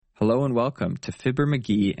Hello and welcome to Fibber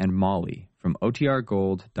McGee and Molly from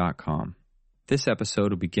OTRGold.com. This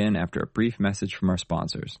episode will begin after a brief message from our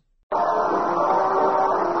sponsors. The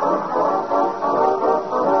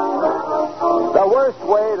worst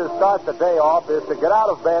way to start the day off is to get out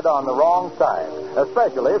of bed on the wrong side,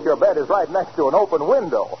 especially if your bed is right next to an open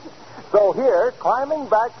window. So here, climbing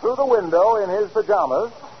back through the window in his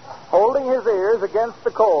pajamas, holding his ears against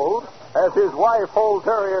the cold, as his wife holds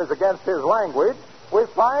her ears against his language, we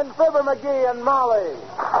find Fibber McGee and Molly.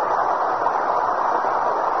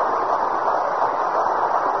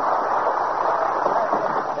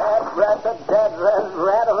 Dead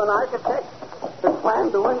rat of an architect that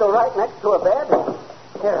slammed the window right next to a bed.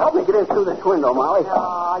 Here, help me get in through this window, Molly.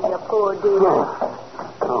 Oh, you poor dear.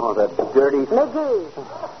 Oh, the dirty... McGee,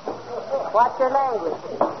 watch your language.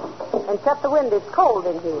 And shut the window. It's cold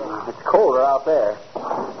in here. It's colder out there.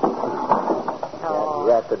 Oh.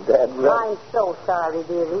 The dead rat. I'm so sorry,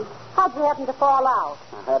 dearie. How'd you happen to fall out?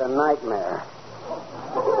 I had a nightmare.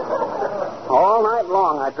 All night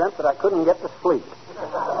long, I dreamt that I couldn't get to sleep.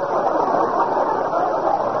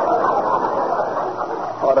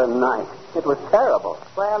 What a night. It was terrible.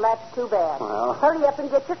 Well, that's too bad. Well. Hurry up and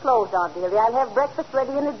get your clothes on, dearie. I'll have breakfast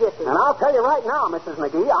ready in a jiffy. And I'll tell you right now, Mrs.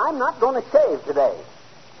 McGee, I'm not going to shave today.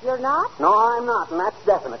 You're not? No, I'm not, and that's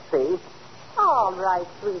definite, see? All right,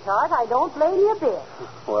 sweetheart. I don't blame you a bit.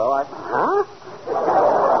 Well, Huh?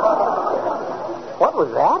 What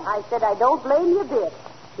was that? I said I don't blame you a bit.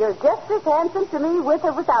 You're just as handsome to me with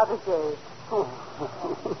or without a shave.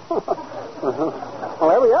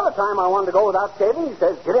 Well, every other time I wanted to go without shaving, he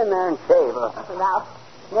says, get in there and shave. Now,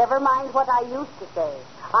 never mind what I used to say.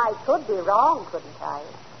 I could be wrong, couldn't I?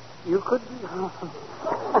 You could be...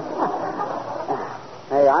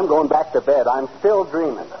 Hey, I'm going back to bed. I'm still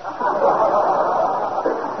dreaming.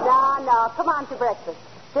 No, come on to breakfast.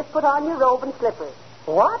 Just put on your robe and slippers.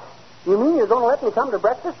 What? You mean you're going to let me come to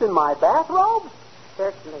breakfast in my bathrobe?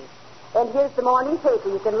 Certainly. And here's the morning paper.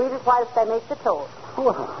 You can read it whilst I make the toast.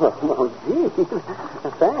 Well, gee.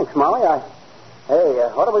 Thanks, Molly. Hey,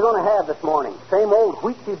 what are we going to have this morning? Same old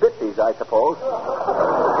wheatsy bitsies, I suppose.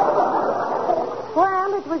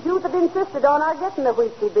 Well, it was you that insisted on our getting the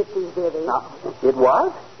wheatsy bitsies, dearie. It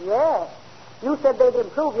was? Yes. You said they'd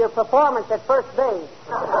improve your performance at first base.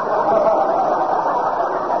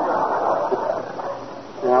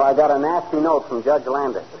 Well, I got a nasty note from Judge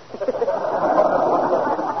Landis.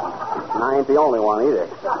 And I ain't the only one either.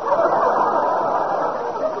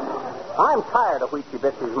 I'm tired of wheatsy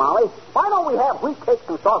bitsies, Molly. Why don't we have wheat cakes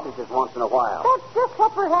and sausages once in a while? That's just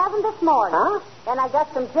what we're having this morning. Huh? And I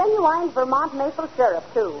got some genuine Vermont maple syrup,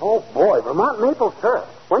 too. Oh, boy, Vermont maple syrup.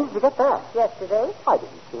 When did you get that? Yesterday. I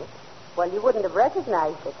didn't see it. Well, you wouldn't have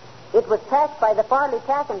recognized it. It was packed by the Farley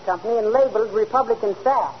Tacking Company and labeled Republican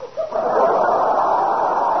Fat.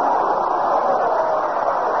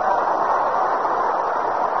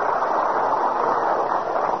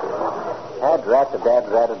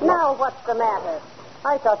 Dad. Now, what's the matter?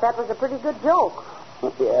 I thought that was a pretty good joke.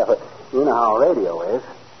 Yeah, but you know how radio is.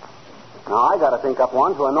 Now, I got to think up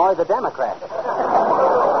one to annoy the Democrats.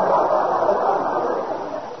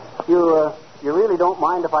 You really don't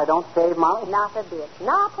mind if I don't shave, Molly? Not a bit.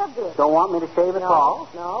 Not a bit. Don't want me to shave at all?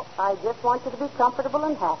 No. I just want you to be comfortable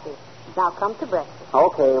and happy. Now, come to breakfast.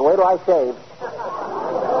 Okay, wait till I shave.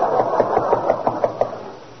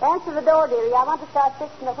 Answer the door, dearie. I want to start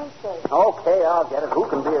fixing the wheat cake. Okay, I'll get it. Who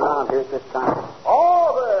can be around here at this time?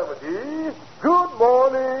 Oh, there, McGee. Good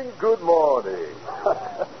morning, good morning.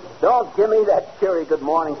 Don't give me that cheery good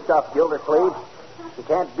morning stuff, Gildersleeve. You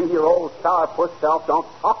can't be your old sourpuss self. Don't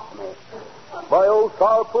talk to me. My old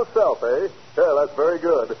sourpuss self, eh? Yeah, that's very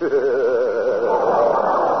good.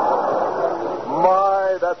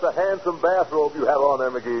 My, that's a handsome bathrobe you have on there,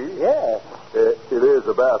 McGee. Yeah. It is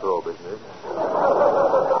a bathrobe, isn't it?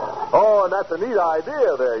 Oh, and that's a neat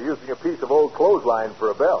idea there, using a piece of old clothesline for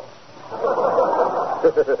a belt.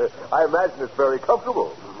 I imagine it's very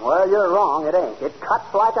comfortable. Well, you're wrong. It ain't. It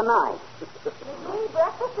cuts like a knife.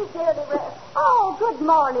 Breakfast is nearly ready. Oh, good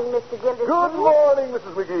morning, Mr. Gildersleeve. Good morning,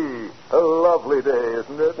 Mrs. McGee. A lovely day,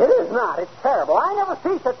 isn't it? It is not. It's terrible. I never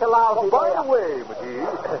see such a lousy By day. the way,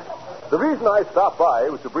 McGee, the reason I stopped by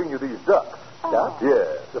was to bring you these ducks. Ducks?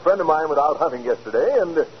 Yes. A friend of mine went out hunting yesterday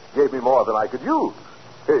and gave me more than I could use.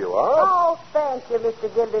 Here you are. Oh, thank you, Mr.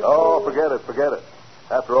 Gildersleeve. Oh, forget it.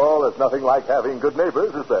 After all, there's nothing like having good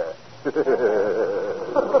neighbors, is there?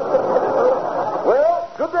 Well,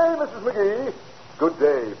 good day, Mrs. McGee. Good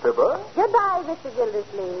day, Fibber. Goodbye, Mr.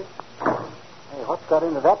 Gildersleeve. Hey, what's got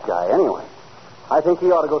into that guy, anyway? I think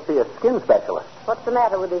he ought to go see a skin specialist. What's the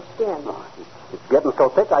matter with his skin? Oh, it's getting so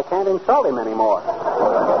thick I can't insult him anymore.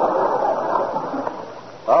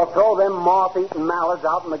 Well, throw them moth-eaten mallards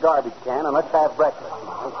out in the garbage can and let's have breakfast.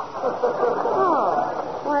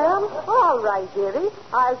 Oh, well, all right, dearie.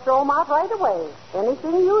 I'll throw them out right away.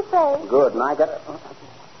 Anything you say. Good, and I got...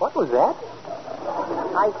 What was that?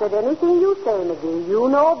 I said anything you say, McGee. You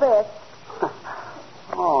know best.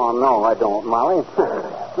 Oh, no, I don't, Molly.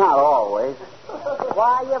 Not always.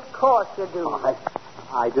 Why, of course you do. Oh,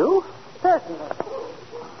 I do? Certainly.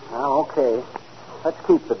 Well, okay. Let's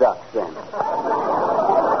keep the ducks, then.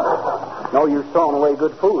 No use throwing away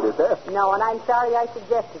good food, is there? No, and I'm sorry I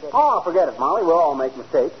suggested it. Oh, forget it, Molly. We'll all make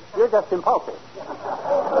mistakes. You're just impulsive. I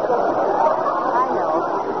know.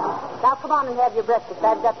 Now, come on and have your breakfast.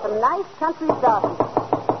 I've got some nice country sausage.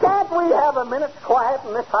 Can't we have a minute's quiet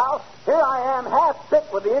in this house? Here I am, half sick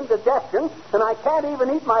with the indigestion, and I can't even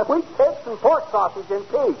eat my wheat cakes and pork sausage in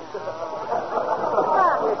peace.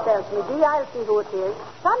 Calm yourself, McGee. I'll see who it is.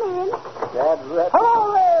 Come in.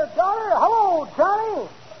 Hello there, daughter. Hello, Johnny.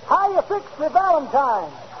 How you fix the Valentine?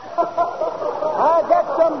 I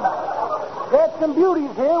got some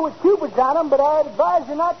beauties here with cupids on them, but I'd advise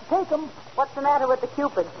you not to take them. What's the matter with the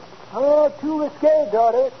cupid? Oh, too risque,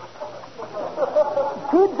 daughter.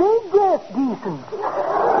 Kids ain't dressed decent.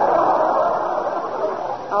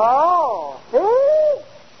 Oh. Eh?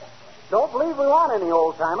 Don't believe we want any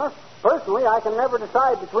old-timers. Personally, I can never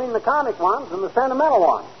decide between the comic ones and the sentimental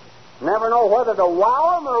ones. Never know whether to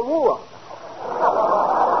wow them or woo them.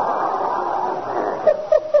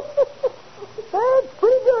 That's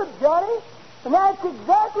pretty good, Johnny. And that's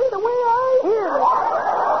exactly the way I hear it.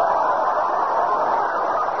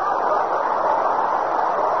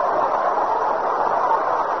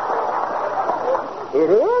 It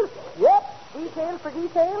is? Yep. Detail for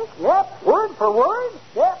detail? Yep. Word for word?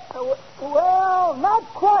 Yep. Well, not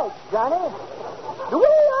quite, Johnny. The way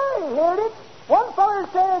I heard it, one feller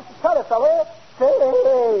says to t'other feller, says,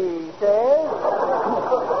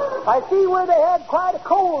 I see where they had quite a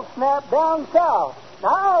cold snap down south.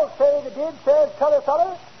 Now, I'll say the did, says t'other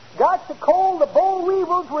feller, got so cold the boll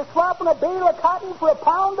weevils were swapping a bale of cotton for a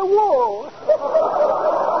pound of wool.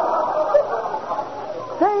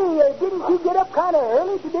 Say, didn't you get up kind of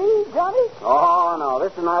early today, Johnny? Oh, no,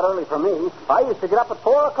 this is not early for me. I used to get up at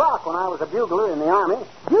 4 o'clock when I was a bugler in the Army.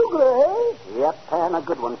 Bugler, eh? Yep, and a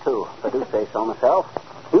good one, too, if I do say so myself.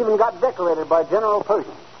 Even got decorated by General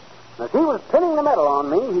Pershing. As he was pinning the medal on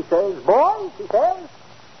me, he says, boys, he says,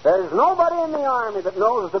 there's nobody in the Army that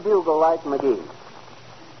knows the bugle like McGee.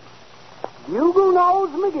 Bugle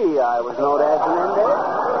Nose McGee, I was known as in them days.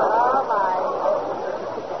 Oh, my.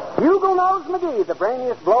 Bugle Nose McGee, the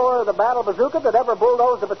brainiest blower of the battle bazooka that ever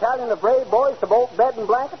bulldozed a battalion of brave boys to bolt bed and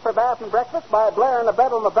blanket for bath and breakfast by blaring a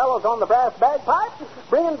bedlam of bellows on the brass bagpipes,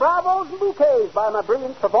 bringing bravos and bouquets by my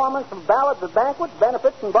brilliant performance of ballads at banquets,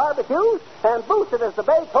 benefits, and barbecues, and boosted as the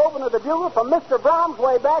Beethoven of the bugle from Mr. Brahms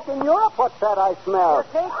way back in Europe. What's that I smell? Your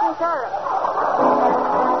cakes and syrup.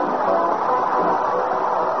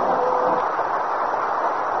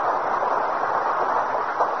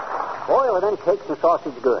 Boy, were them cakes and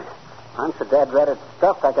sausage good. I'm so dead-ratted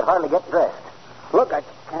stuffed I could hardly get dressed. Look, I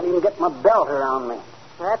can't even get my belt around me.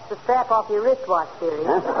 That's the strap off your wristwatch, dearie.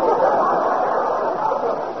 Huh?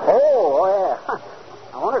 Oh, yeah.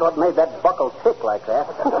 I wondered what made that buckle tick like that.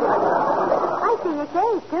 I see your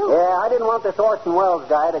case, too. Yeah, I didn't want this Orson Welles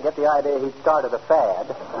guy to get the idea he'd started a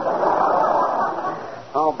fad.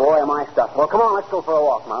 Oh, boy, am I stuffed. Well, come on, let's go for a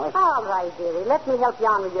walk, Molly. All right, dearie. Let me help you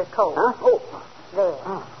on with your coat. Huh? Oh. There.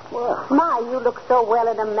 Well. My, you look so well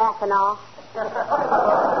in a mackinaw. But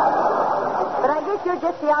I guess you're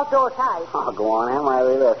just the outdoor type. Oh, go on, am I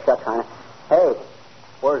really? Oh, shucks, honey. Hey,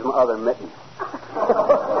 where's my other mitten?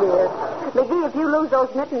 Dear. McGee, if you lose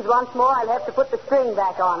those mittens once more, I'll have to put the string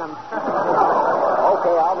back on them.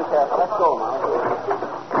 Okay, I'll be careful. Let's go, Molly.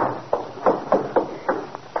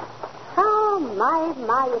 Oh, my,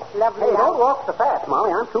 it's lovely. Hey, don't out. walk so fast,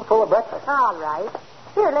 Molly. I'm too full of breakfast. All right.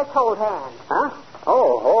 Here, let's hold hands. Huh?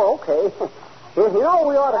 Oh, okay. You know,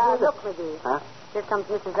 we ought to do Look, McGee. Huh? Here comes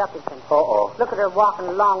Mrs. Uppington. Uh-oh. Look at her walking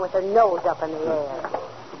along with her nose up in the air.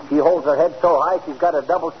 She holds her head so high she's got a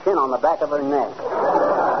double chin on the back of her neck.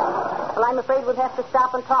 Well, I'm afraid we'll have to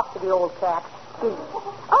stop and talk to the old cat.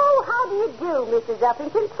 Oh, how do you do, Mrs.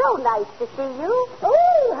 Uppington? So nice to see you.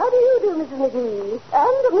 Oh, how do you do, Mrs. McGee?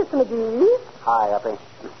 And Mr. McGee? Hi, Uppy.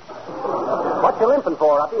 What you limping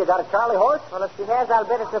for, Uppy? You got a Charlie horse? Well, if she has, I'll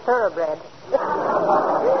bet it's a thoroughbred.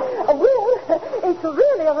 Well, it's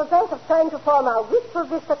really a result of trying to form a Wistful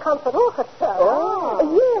Vista concert orchestra. Oh.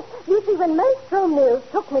 Yes. You see, when Maestro Mills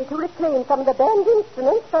took me to reclaim some of the band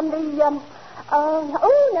instruments from the,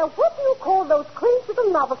 now, what do you call those quaint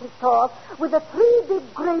little novelty stores with the 3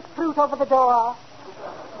 big grapefruit over the door?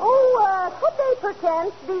 Could they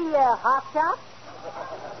perchance be hot shot?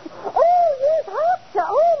 Oh, yes, hot shot.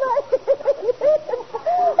 Oh, my.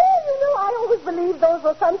 I always believed those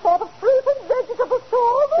were some sort of fruit and vegetable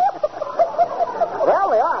store. Well,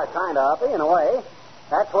 they are kind of uppy in a way.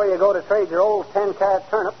 That's where you go to trade your old 10-carat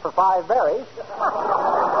turnip for 5 berries.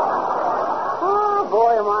 Oh,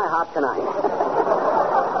 boy, am I hot tonight.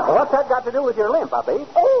 Well, what's that got to do with your limp, Uppy?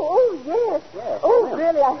 Oh, yes. Oh,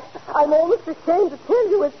 really, I'm almost ashamed to tell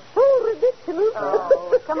you. It's so ridiculous.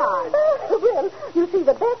 Oh, come on. Well, you see,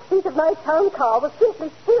 the back seat of my town car was simply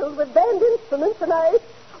filled with band instruments, and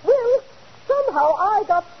somehow I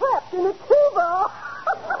got trapped in a tuba.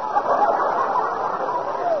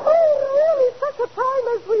 Oh, really, such a time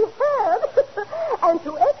as we had. And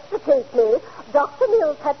to extricate me, Dr.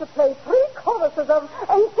 Mills had to play 3 choruses of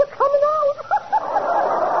Ain't You Coming Out?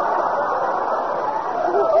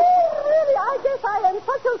 Oh, really, I guess I am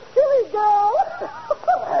such a silly girl.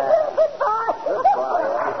 Goodbye.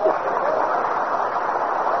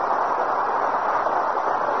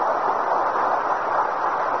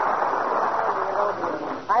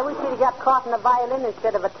 I wish you'd got caught in a violin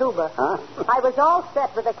instead of a tuba. Huh? I was all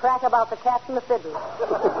set with a crack about the cat and the fiddle.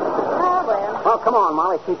 Oh, well. Well, come on,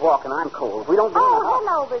 Molly. Keep walking. I'm cold. We don't do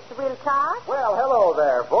Hello, Mr. Wilcox. Well, hello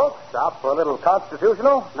there, folks. Stop for a little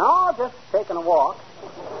constitutional? No, just taking a walk.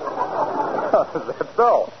 That's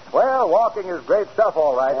so. Well, walking is great stuff,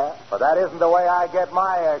 all right. Yeah. But that isn't the way I get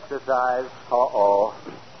my exercise. Uh-oh.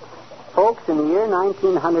 Folks, in the year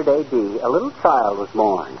 1900 A.D., a little child was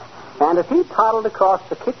born. And as he toddled across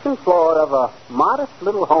the kitchen floor of a modest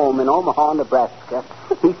little home in Omaha, Nebraska,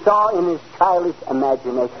 he saw in his childish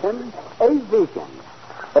imagination a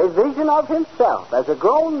vision of himself as a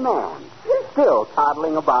grown man, still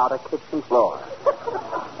toddling about a kitchen floor.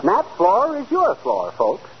 And that floor is your floor,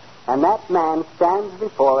 folks. And that man stands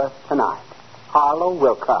before us tonight, Harlow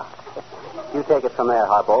Wilcox. You take it from there,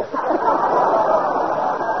 Harpo.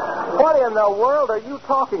 What in the world are you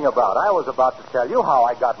talking about? I was about to tell you how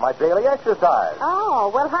I got my daily exercise. Oh,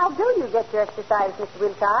 well, how do you get your exercise, Mr.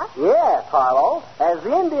 Wilcox? Yes, Harlow. As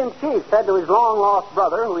the Indian chief said to his long-lost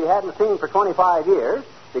brother, who he hadn't seen for 25 years,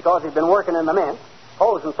 because he'd been working in the mint,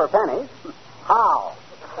 posing for pennies, how?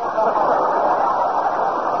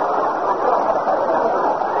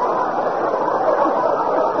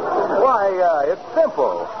 Why, it's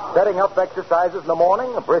simple. Setting up exercises in the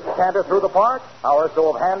morning, a brisk canter through the park, hour or so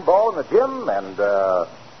of handball in the gym, and,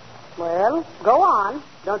 Well, go on.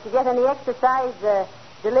 Don't you get any exercise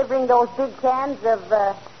delivering those big cans of,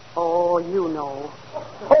 oh, you know.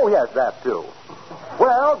 Oh, yes, that too.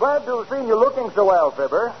 Well, glad to have seen you looking so well,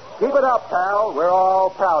 Fibber. Keep it up, pal. We're all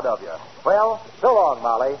proud of you. Well, so long,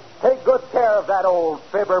 Molly. Take good care of that old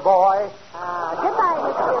Fibber boy. Goodbye,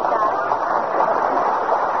 Mr. Wilcox.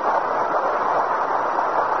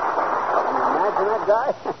 Imagine that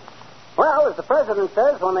guy. Well, as the president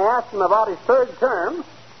says when they asked him about his third term.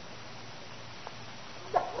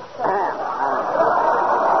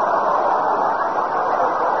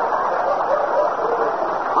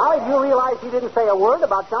 Molly, do you realize he didn't say a word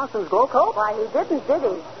about Johnson's glow coat? Why, he didn't, did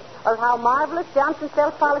he? Or how marvelous Johnson's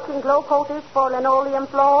self-polishing glow coat is for linoleum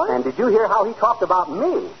floors? And did you hear how he talked about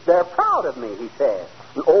me? They're proud of me, he said.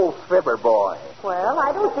 An old Fibber boy. Well,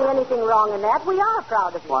 I don't see anything wrong in that. We are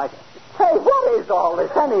proud of you. Why? Hey, what is all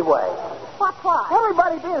this anyway? What?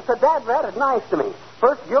 Everybody being so dad-ratted nice to me.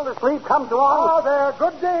 First Gildersleeve comes along. Oh, there.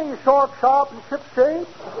 Good day, short, sharp, and ship-shape.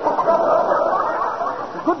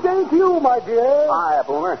 Good day to you, my dear. Hiya,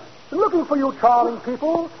 Boomer. Been looking for you charming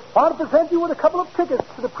people. Want to present you with a couple of tickets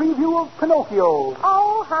to the preview of Pinocchio.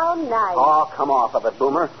 Oh, how nice. Oh, come off of it,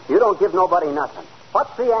 Boomer. You don't give nobody nothing.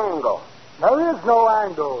 What's the angle? There is no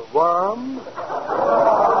angle, worm.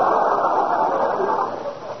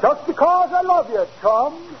 Just because I love you,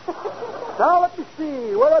 chum. Now let me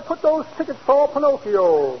see where I put those tickets for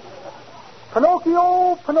Pinocchio.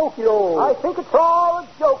 Pinocchio. I think it's all a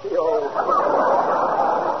jokio.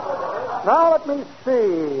 Now let me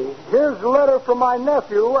see. Here's a letter from my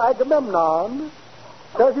nephew, Agamemnon.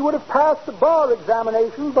 Says he would have passed the bar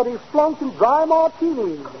examination, but he flunked in dry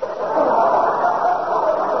martinis.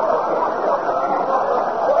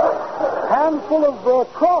 Handful of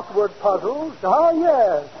crossword puzzles. Ah,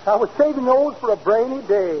 yes. I was saving those for a brainy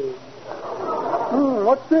day.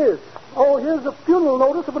 What's this? Oh, here's a funeral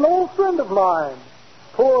notice of an old friend of mine.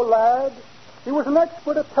 Poor lad. He was an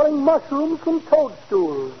expert at telling mushrooms from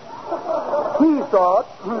toadstools. He thought.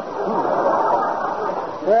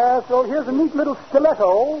 Yeah, so here's a neat little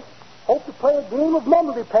stiletto. Hope to play a game of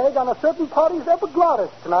mumbledy-peg on a certain party's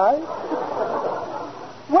epiglottis tonight.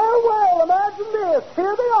 Well, imagine this.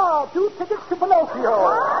 Here they are, 2 tickets to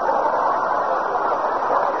Pinocchio.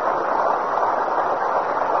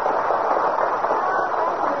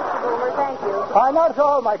 Why, not at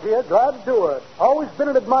all, my dear. Glad to do it. Always been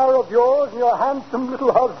an admirer of yours and your handsome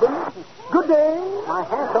little husband. Good day. My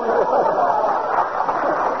handsome little husband.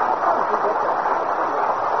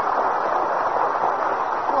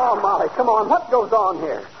 Oh, Molly, come on. What goes on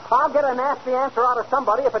here? I'll get a nasty answer out of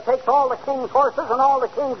somebody if it takes all the king's horses and all the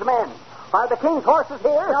king's men. Are the king's horses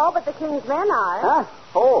here? No, but the king's men are. Huh?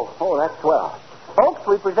 Oh, that's swell. Folks,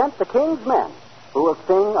 we present the King's Men, who will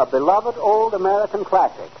sing a beloved old American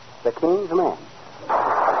classic, The King's Men.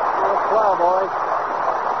 That's swell, boys.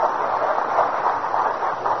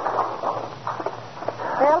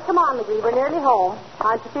 Well, come on, McGee. We're nearly home.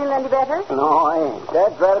 Aren't you feeling any better? No, I ain't.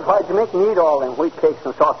 Dad, why'd you make me eat all them wheat cakes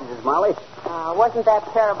and sausages, Molly? Wasn't that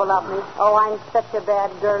terrible of me? Oh, I'm such a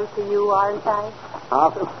bad girl to you, aren't I?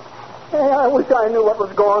 I wish I knew what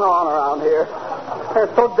was going on around here.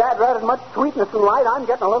 There's so dad-ratted much sweetness and light, I'm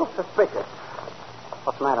getting a little suspicious.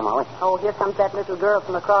 What's the matter, Molly? Oh, here comes that little girl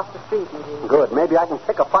from across the street, McGee. Good. Maybe I can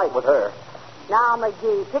pick a fight with her. Now,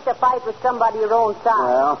 McGee, pick a fight with somebody your own size.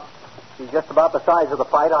 Well, she's just about the size of the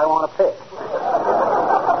fight I want to pick.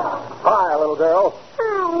 Hi, little girl.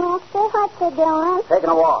 Hi, mister. What you doing? Taking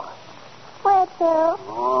a walk. Where to?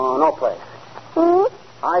 Oh, no place.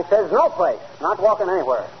 I says no place. Not walking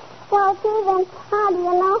anywhere. Well, gee, then how do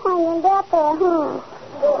you know when you get there,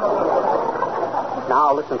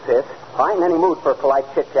 Now, listen, sis. I ain't in any mood for polite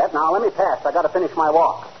chit-chat. Now, let me pass. I got to finish my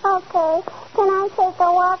walk. Okay. Can I take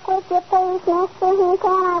a walk with you, please, mister?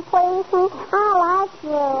 Can I please? I like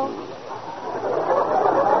you.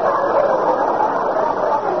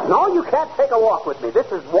 No, you can't take a walk with me. This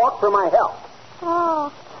is walk for my health. Oh.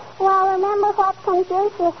 Well, remember what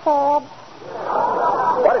Confucius said.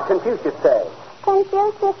 What did Confucius say?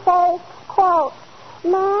 Confucius says, quote,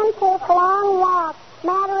 man take long walk,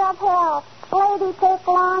 matter of health. Lady take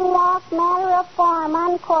long walk, matter of form,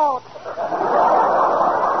 unquote.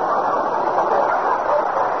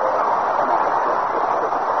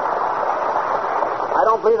 I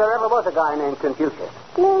don't believe there ever was a guy named Confucius.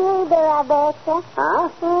 Me neither, I betcha. Huh?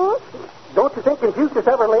 Don't you think Confucius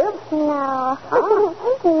ever lived? No. Huh?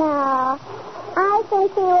 No. I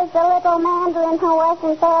think he was the little mandarin who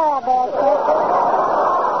wasn't there, I betcha.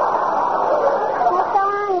 Now, so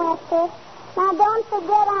on, mister. Now, don't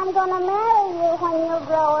forget I'm going to marry you when you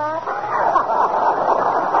grow up.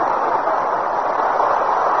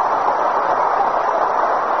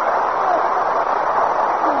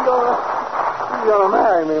 You're going to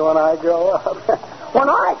marry me when I grow up. When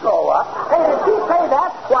I grow up? Hey, did she say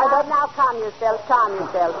that? Why, Now, calm yourself.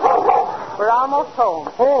 We're almost home.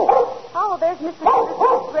 Oh, there's Mr.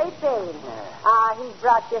 Gildersleeve's Great Dane. He's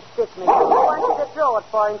brought your stick, Mr. I want you to throw it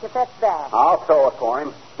for him to fetch back. I'll throw it for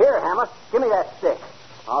him. Here, Hammer, give me that stick.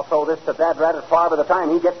 I'll throw this to Dad Ratted Far. By the time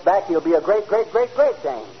he gets back, he'll be a great, great, great, great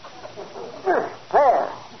Dane. There.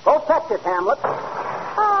 Go fetch it, Hamlet.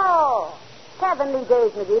 Oh, heavenly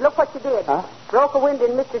days, McGee. Look what you did. Huh? Broke a window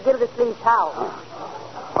in Mr. Gildersleeve's house.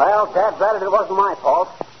 Well, Dad Ratted, it wasn't my fault.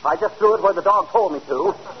 I just threw it where the dog told me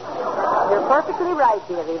to. You're perfectly right,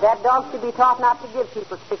 dearie. That dog should be taught not to give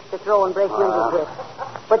people sticks to throw and break windows with.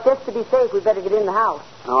 But just to be safe, we'd better get in the house.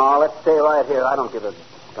 No, let's stay right here. I don't give a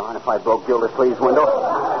darn if I broke Gildersleeve's window.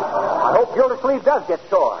 I hope Gildersleeve does get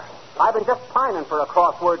sore. I've been just pining for a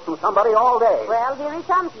crossword from somebody all day. Well, here he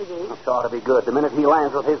comes, McGee. This ought to be good. The minute he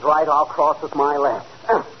lands with his right, I'll cross with my left.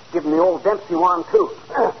 Give him the old Dempsey one, too.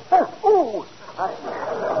 Ooh!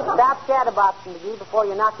 Stop chatterboxing, McGee, before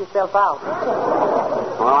you knock yourself out.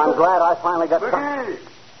 Well, I'm glad I finally got... McGee!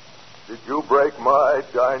 Did you break my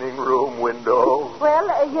dining room window? Well,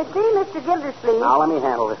 you see, Mr. Gildersleeve... Now, let me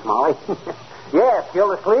handle this, Molly. Yes,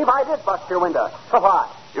 Gildersleeve, I did bust your window. So what?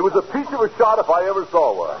 It was a piece of a shot if I ever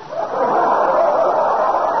saw one.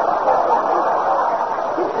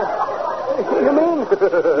 You mean?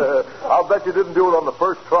 I'll bet you didn't do it on the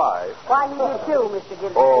first try. Why, you did too, Mr.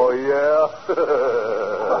 Gildersleeve. Oh, yeah?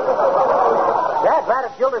 Dad,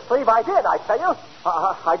 ratted Gildersleeve, I did, I tell you.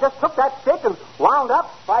 I just took that stick and wound up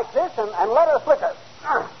like this and let her flicker.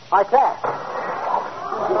 Like that.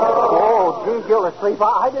 Oh, gee, Gildersleeve,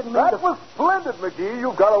 I didn't mean That was splendid, McGee.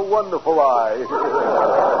 You've got a wonderful eye.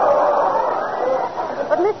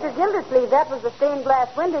 But, Mr. Gildersleeve, that was a stained glass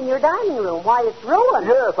window in your dining room. Why, it's ruined.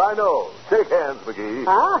 Yes, I know. Shake hands, McGee.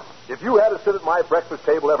 Huh? If you had to sit at my breakfast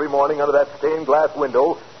table every morning under that stained glass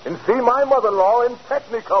window and see my mother-in-law in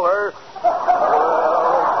Technicolor...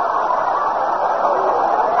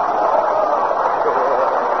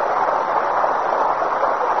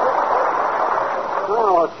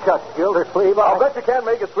 Oh, shucks, Gildersleeve. I'll bet you can't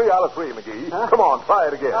make it 3 out of 3, McGee. Huh? Come on, try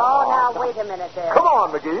it again. Oh, now, wait a minute there. Come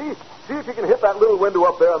on, McGee. See if you can hit that little window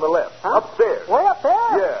up there on the left. Huh? Upstairs. Way up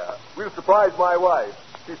there? Yeah. We'll surprise my wife.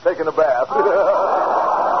 she's taking a bath.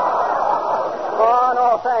 Oh,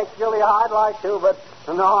 no, thanks, Julia. I'd like to, but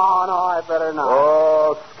no, I'd better not.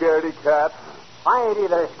 Oh, scaredy cat. I ain't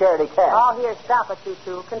either a scaredy cat. Oh, here, stop it, you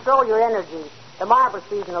two. Control your energy. The marble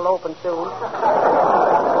season will open soon.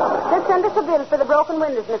 Just send us a bill for the broken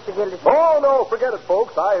windows, Mr. Gildersleeve. Oh, no, forget it,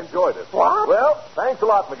 folks. I enjoyed it. What? Well, thanks a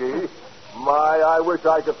lot, McGee. My, I wish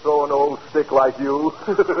I could throw an old stick like you.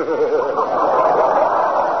 That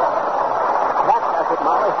does it,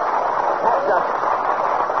 Molly. That does it.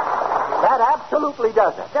 That absolutely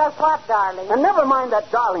does it. Does what, darling? And never mind that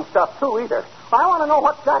darling stuff, too, either. I want to know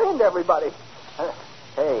what got into everybody.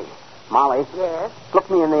 Hey, Molly. Yes? Look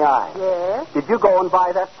me in the eye. Yes? Did you go and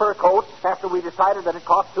buy that fur coat after we decided that it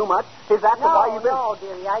cost too much? Is that why you've been... No,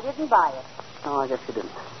 dearie, I didn't buy it. Oh, I guess you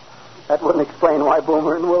didn't. That wouldn't explain why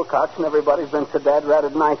Boomer and Wilcox and everybody's been so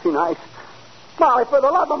dad-ratted nicey nice. Molly, for the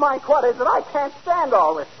love of Mike, what is it? I can't stand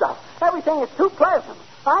all this stuff. Everything is too pleasant.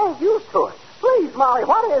 I ain't used to it. Please, Molly,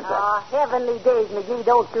 what is it? Heavenly days, McGee,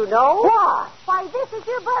 don't you know? What? Why, this is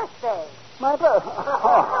your birthday. My birthday.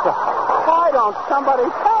 Oh, why don't somebody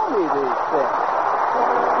tell me these things?